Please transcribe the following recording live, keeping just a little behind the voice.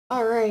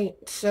Alright,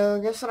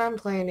 so guess what I'm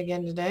playing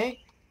again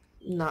today?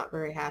 Not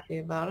very happy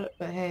about it,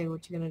 but hey,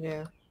 what you gonna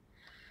do?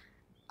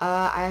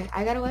 I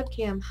got a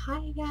webcam.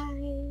 Hi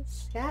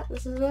guys! Yeah,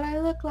 this is what I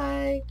look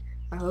like.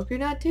 I hope you're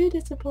not too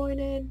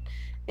disappointed.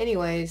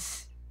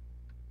 Anyways,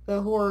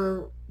 the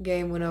horror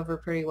game went over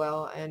pretty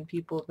well, and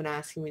people have been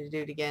asking me to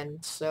do it again,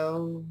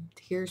 so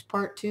here's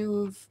part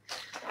 2 of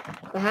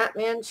the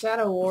Hatman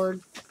Shadow Ward.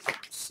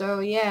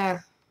 So yeah,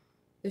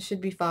 this should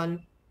be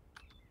fun.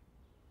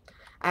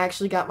 I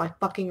actually got my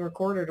fucking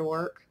recorder to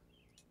work.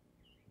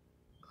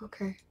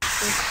 Okay.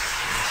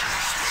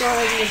 Let's go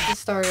ahead and get this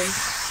started.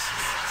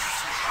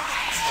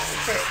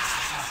 Okay.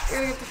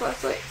 Gotta get the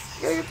flashlight.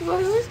 Gotta get the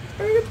flashlight.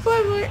 Gotta get the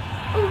flashlight.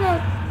 Oh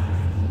god.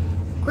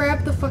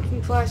 Grab the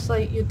fucking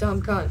flashlight, you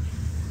dumb cunt.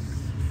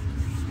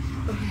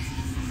 Okay.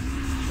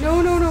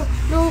 No, no, no.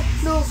 No,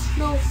 no,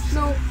 no,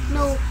 no,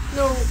 no,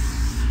 no.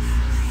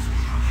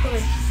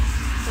 Okay.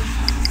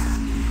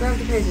 Grab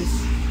the pages.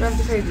 Grab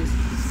the pages.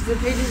 The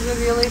pages are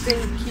the only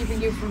thing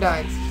keeping you from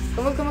dying.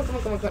 Come on, come on, come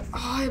on, come on, come on.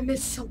 Oh, I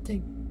missed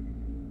something.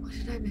 What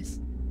did I miss?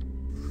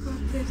 Oh,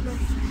 please no.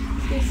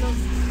 Please no.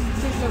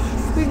 Please no.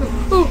 Please no.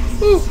 Oh,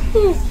 oh,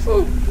 oh,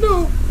 oh,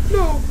 no,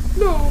 no,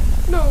 no,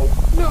 no,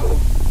 no.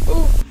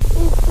 Oh,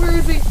 oh, where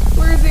is he?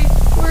 Where is he?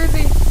 Where is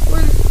he?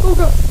 Where is he? Oh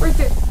god, right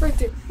there, right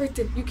there, right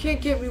there. You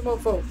can't get me,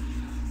 mofo.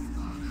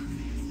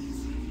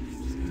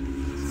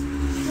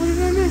 What did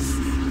I miss?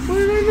 What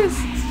did I miss?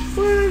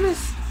 What did I miss?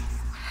 What did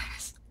I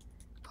miss?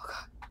 Oh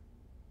god.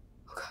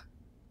 Oh god.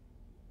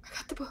 I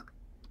got the book.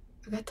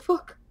 I got the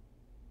book.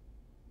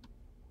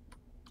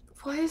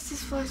 Why is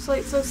this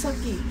flashlight so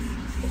sucky?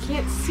 I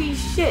can't see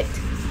shit.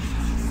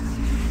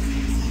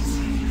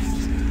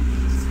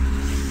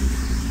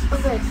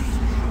 Okay.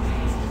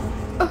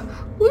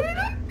 What did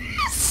I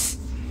miss?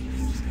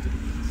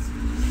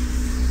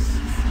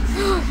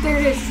 There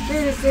it is.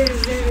 There it is. There it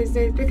is. There it is.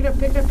 There it is. Pick it up.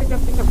 Pick it up. Pick it up.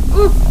 Pick it up.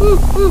 Oh, oh,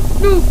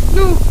 oh,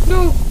 no,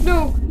 no,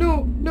 no, no,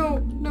 no,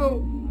 no.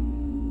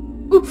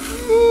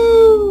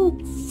 Oh,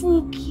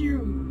 fuck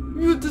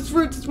you. That's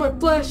right. It's my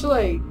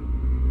flashlight.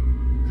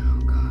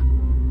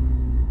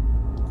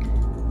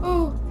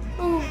 Oh,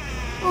 oh,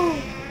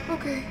 oh,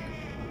 okay.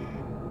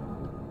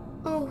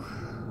 Oh.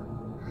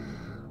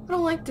 I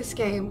don't like this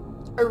game.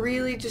 I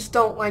really just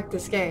don't like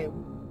this game.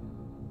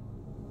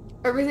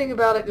 Everything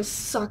about it just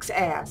sucks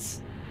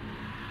ass.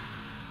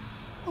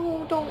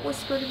 Oh, don't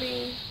whisper to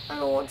me. I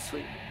don't want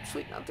sweet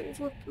nothings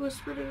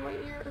whispered in my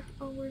ear.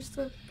 Oh, where's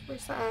the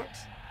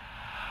axe?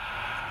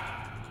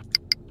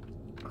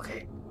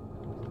 Okay.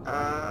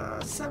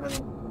 7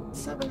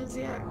 is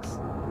the axe.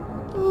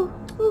 Oh,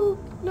 oh,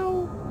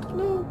 no,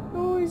 no,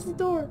 no, where's the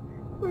door?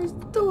 Where's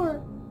the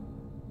door?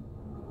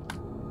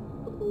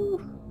 Oh,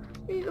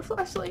 I need a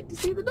flashlight to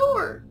see the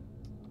door.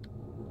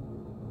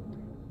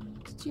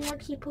 Did you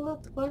actually pull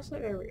out the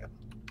flashlight? There we go.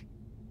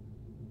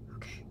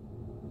 Okay,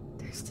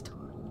 there's the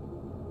door.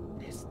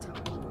 There's the door.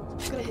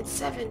 I'm gonna hit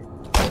 7.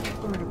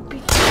 I'm gonna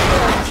beat the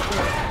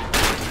flashlight.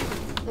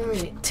 Then we're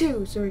gonna hit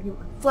 2 so we can get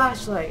my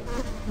flashlight.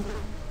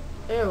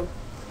 Ew.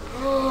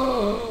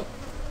 Oh.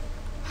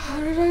 How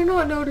did I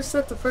not notice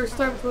that the first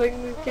time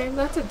playing this game?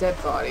 That's a dead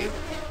body.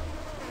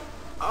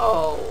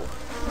 Oh.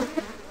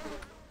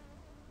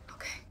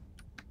 Okay.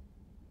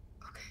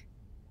 Okay.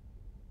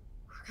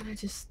 We're gonna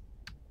just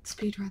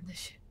speedrun this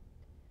shit.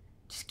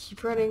 Just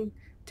keep running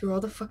through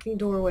all the fucking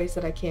doorways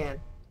that I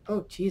can.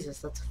 Oh, Jesus,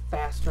 that's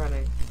fast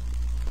running.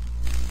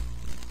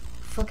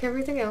 Fuck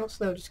everything else.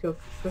 No, just go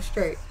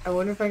straight. I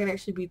wonder if I can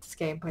actually beat this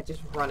game by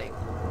just running.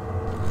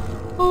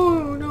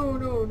 Oh, no,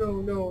 no,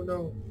 no, no,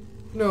 no.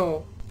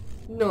 No.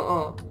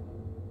 Nuh-uh.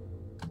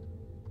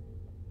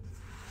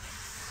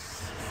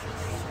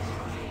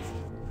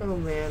 Oh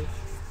man.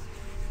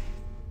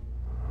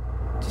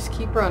 Just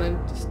keep running.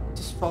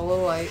 Just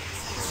follow light.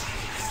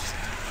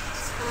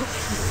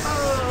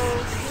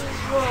 Oh,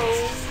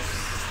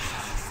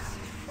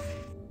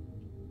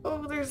 whoa.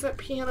 Oh, there's that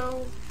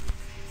piano.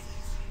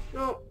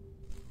 No.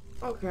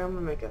 Okay, I'm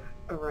gonna make a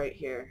right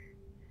here.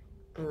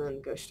 And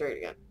then go straight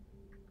again.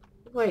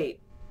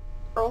 Wait.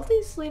 Are all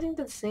these leading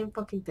to the same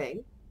fucking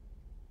thing?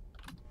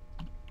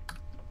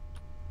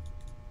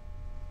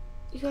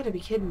 You gotta be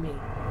kidding me.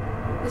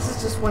 This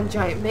is just one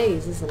giant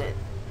maze, isn't it?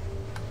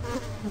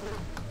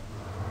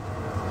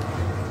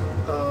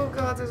 Oh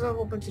god, there's a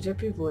whole bunch of dead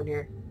people in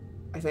here.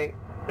 I think.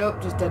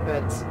 Nope, just dead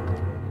beds.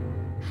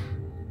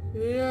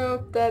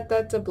 Nope,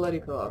 that's a bloody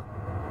pillow.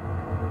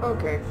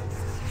 Okay.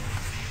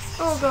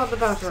 Oh god, the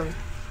bathroom.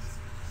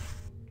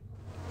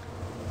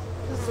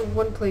 This is the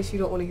one place you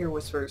don't want to hear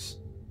whispers.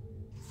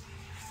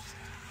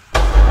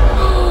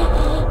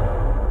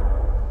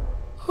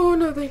 Oh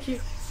no, thank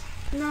you.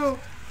 No.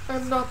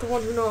 I'm not the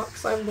one who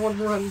knocks, I'm the one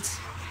who runs.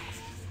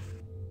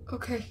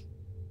 Okay.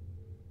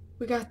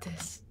 We got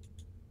this.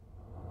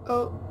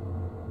 Oh.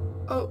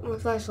 Oh, my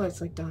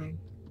flashlight's like dying.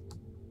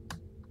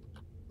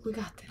 We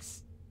got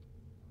this.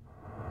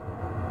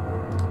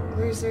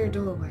 Where's there a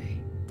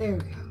doorway? There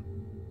we go.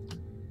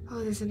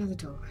 Oh, there's another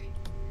doorway.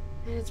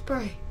 And it's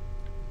bright.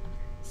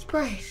 It's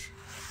bright.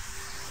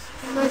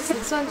 Nice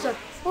and sunshine.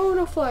 Oh,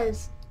 no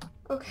flies.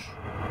 Okay.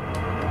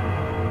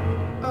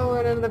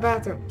 in the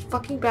bathroom.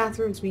 Fucking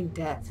bathrooms mean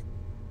death.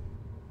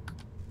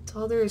 That's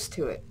all there is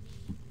to it.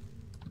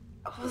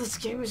 Oh, this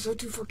game is so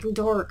too fucking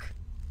dark.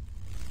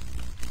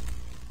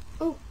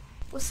 Oh,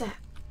 what's that?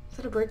 Is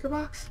that a breaker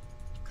box?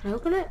 Can I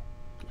open it?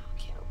 No, I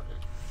can't open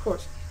it. Of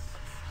course.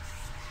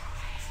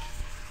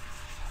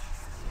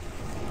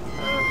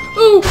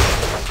 Ooh!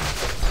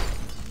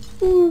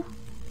 Ooh!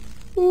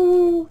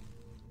 Ooh!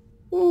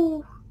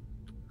 Ooh!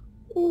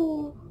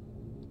 Ooh!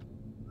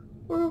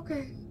 We're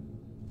okay.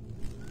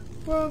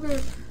 We're all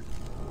good.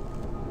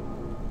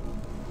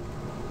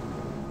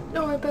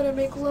 No, I better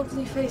make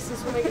lovely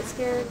faces when I get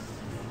scared.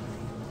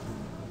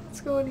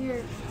 Let's go in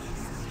here.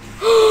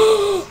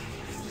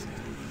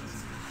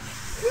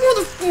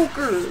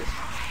 Motherfucker!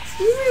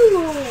 Leave me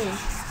alone!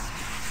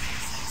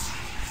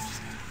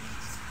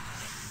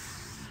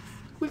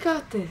 We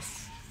got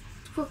this.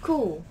 We're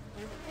cool.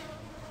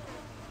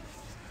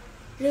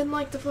 He didn't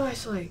like the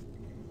flashlight.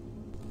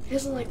 He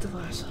doesn't like the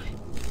flashlight.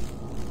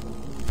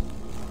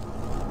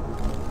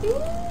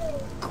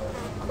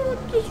 God,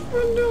 just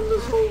run down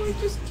this hallway.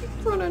 Just keep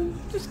running.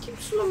 Just keep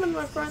swimming,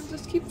 my friend.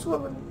 Just keep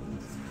swimming.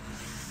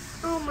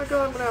 Oh my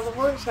god, I'm gonna have a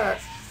heart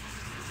attack.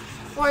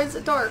 Why is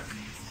it dark?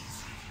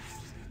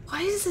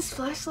 Why is this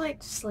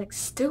flashlight just like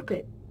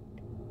stupid?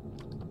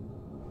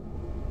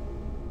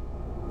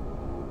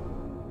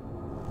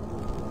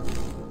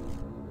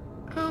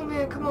 Oh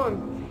man, come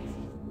on.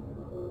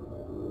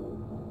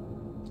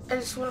 I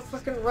just wanna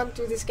fucking run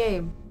through this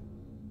game.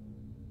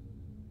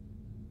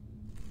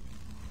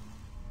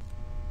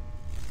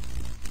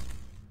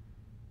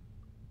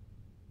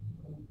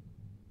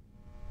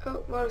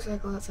 Oh,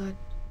 motorcycle outside.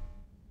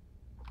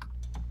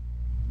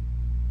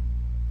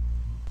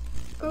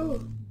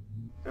 Oh,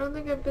 I don't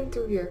think I've been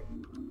through here.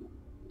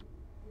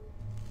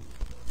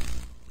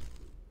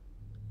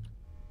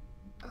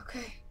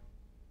 Okay.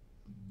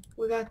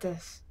 We got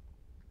this.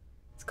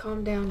 Let's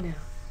calm down now.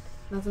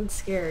 Nothing's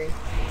scary.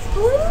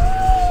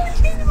 Oh,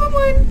 Jesus, my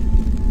mind.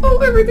 Oh,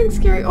 everything's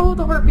scary. Oh,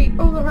 the heartbeat.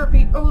 Oh, the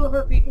heartbeat. Oh, the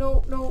heartbeat.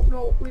 No, no,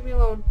 no. Leave me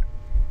alone.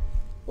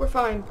 We're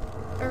fine.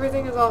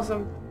 Everything is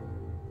awesome.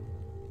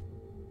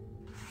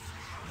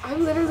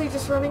 I'm literally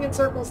just running in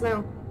circles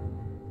now.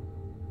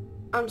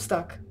 I'm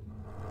stuck.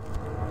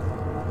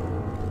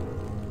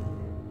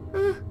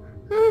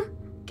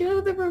 Get out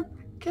of the room.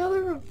 Get out of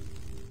the room.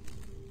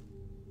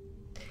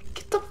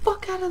 Get the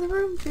fuck out of the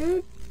room,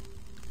 dude.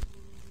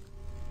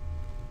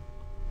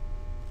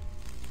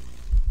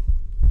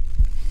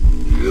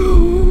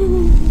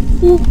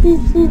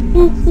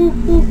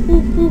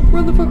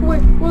 Run the fuck away.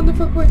 Run the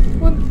fuck away.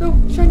 Run. No.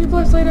 Shine your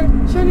flashlight out.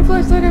 Shine your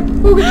flashlight out.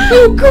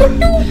 Oh god.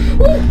 No.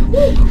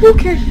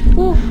 Okay.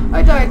 Oh,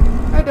 I died.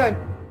 I died.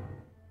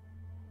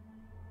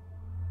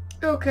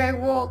 Okay,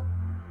 well.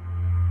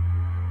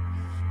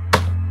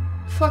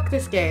 Fuck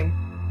this game.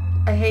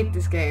 I hate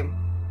this game.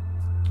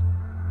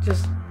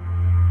 Just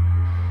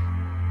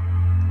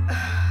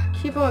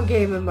keep on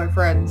gaming, my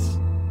friends.